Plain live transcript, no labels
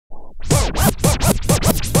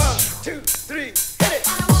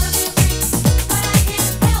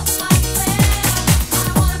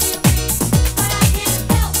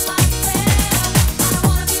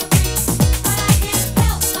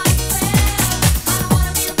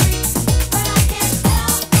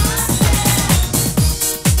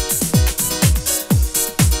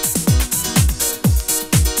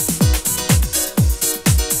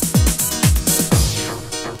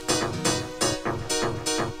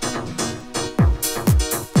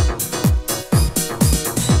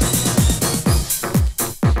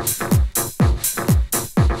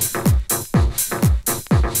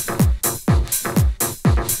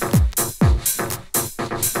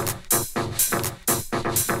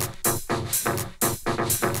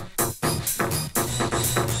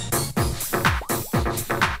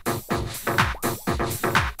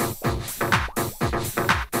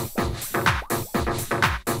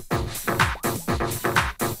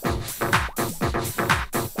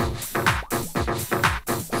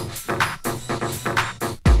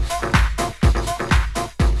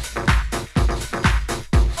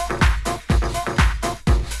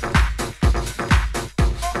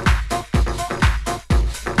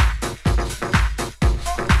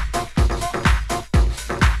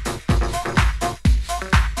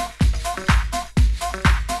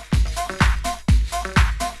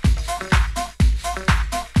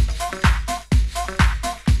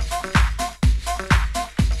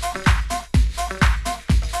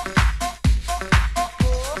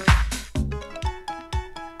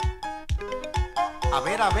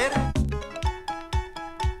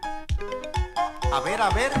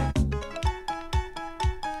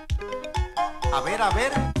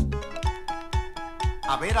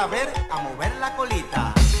A mover la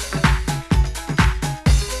colita.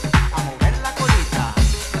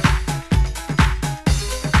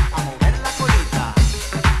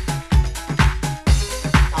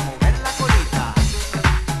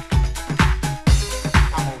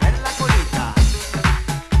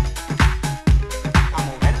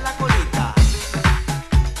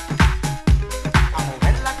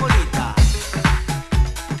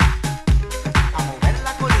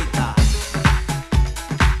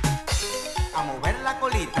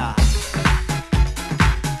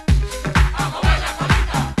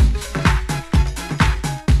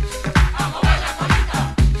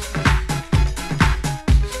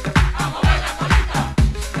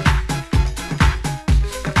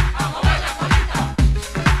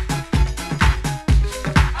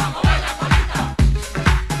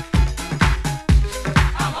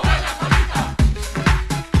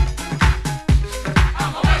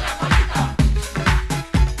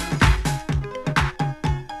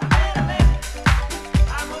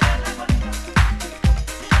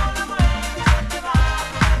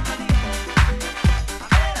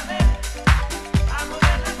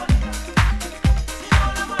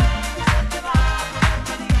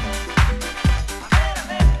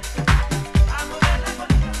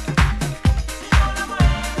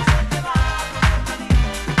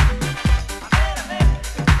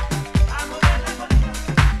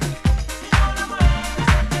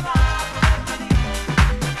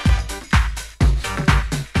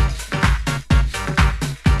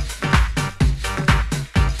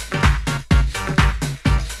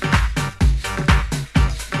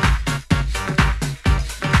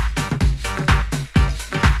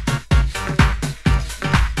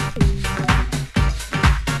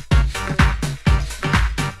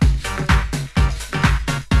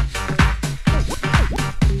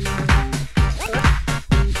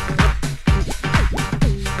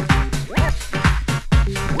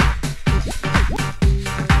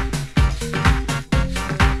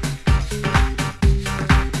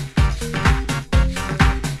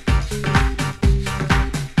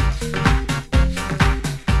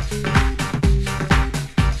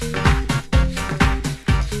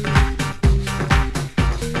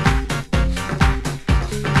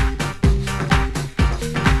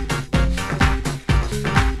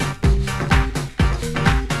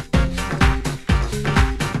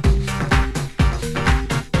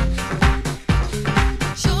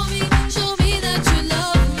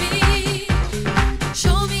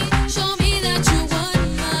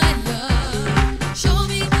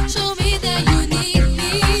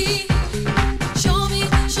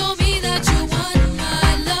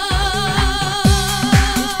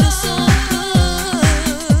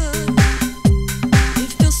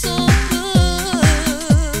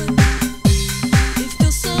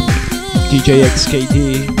 DJ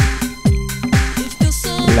XKD,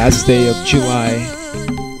 last day of July.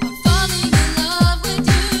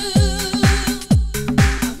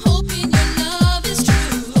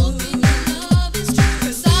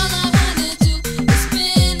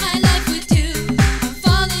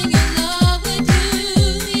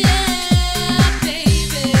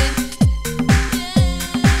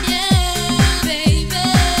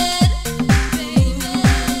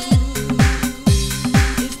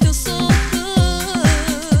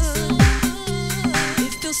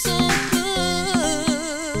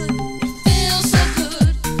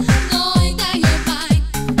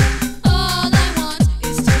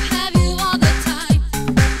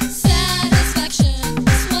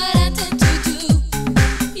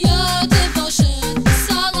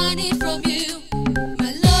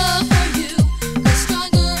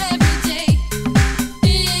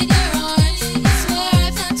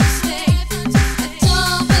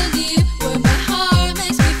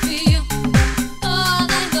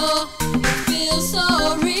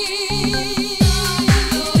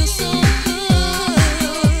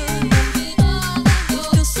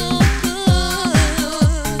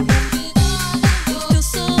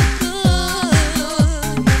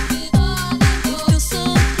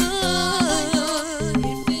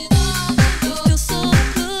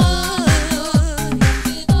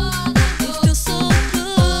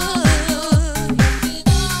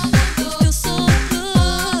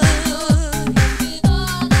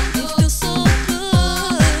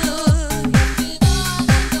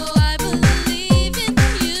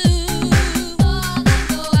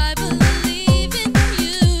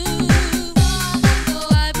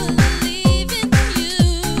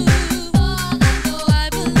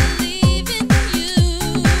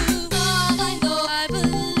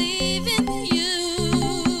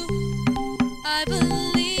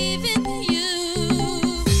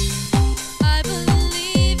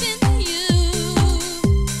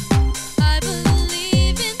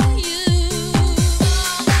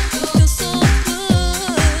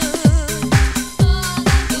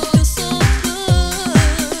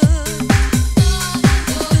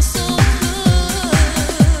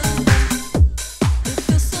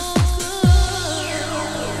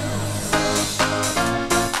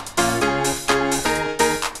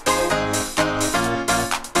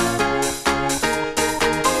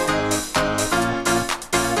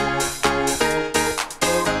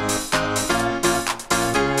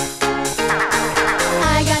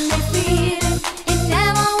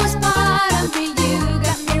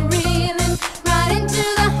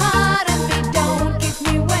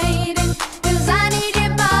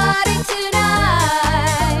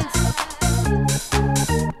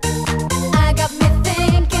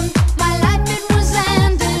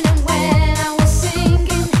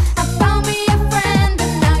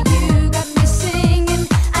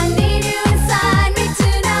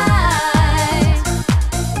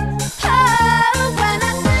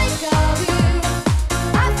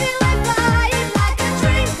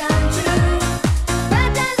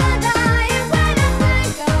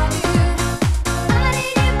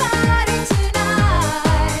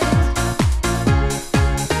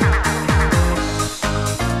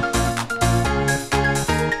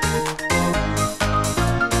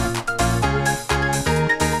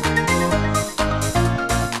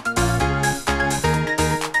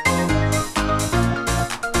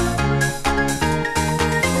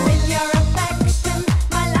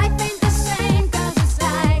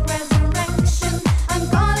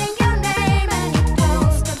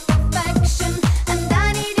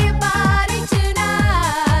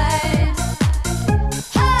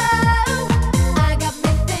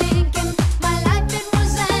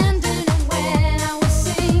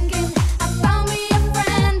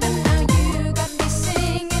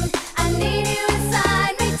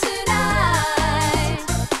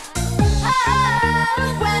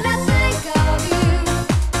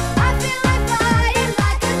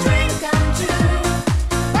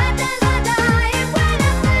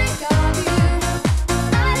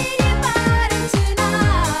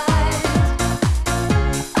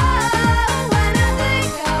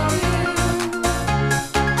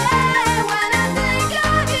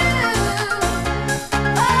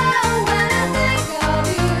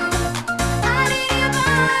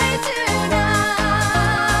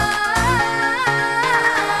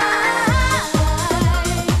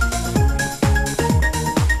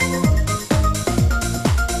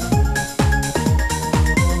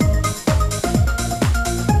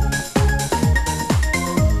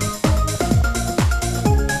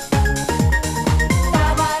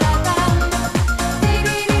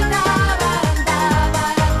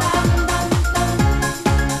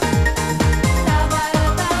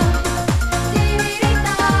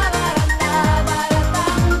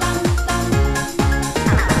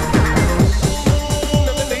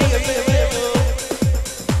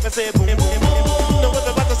 say boom, boom, boom. Now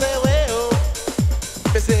everybody say well.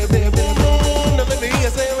 Me say boom, boom, boom. Now let me hear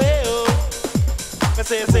say well. Me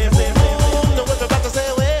say boom, boom, boom. Now everybody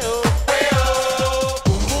say well.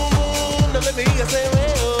 Boom, boom, boom. Now let me hear say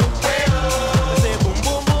well. Me say boom,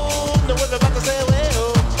 boom, boom. Now everybody say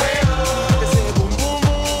well. Me say boom, boom,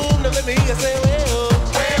 boom. Now let me hear say well.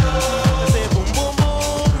 Me say boom, boom,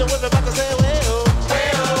 boom. Now everybody say well.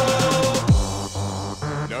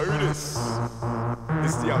 Now hear this.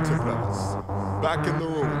 It's the Outer Brothers, back in the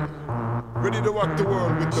room, ready to rock the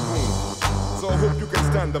world with the boom. So I hope you can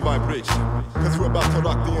stand the vibration, cause we're about to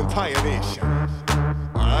rock the entire nation.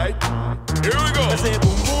 Alright? Here we go! I say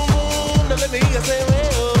boom, boom, boom, now let me hear say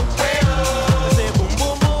well.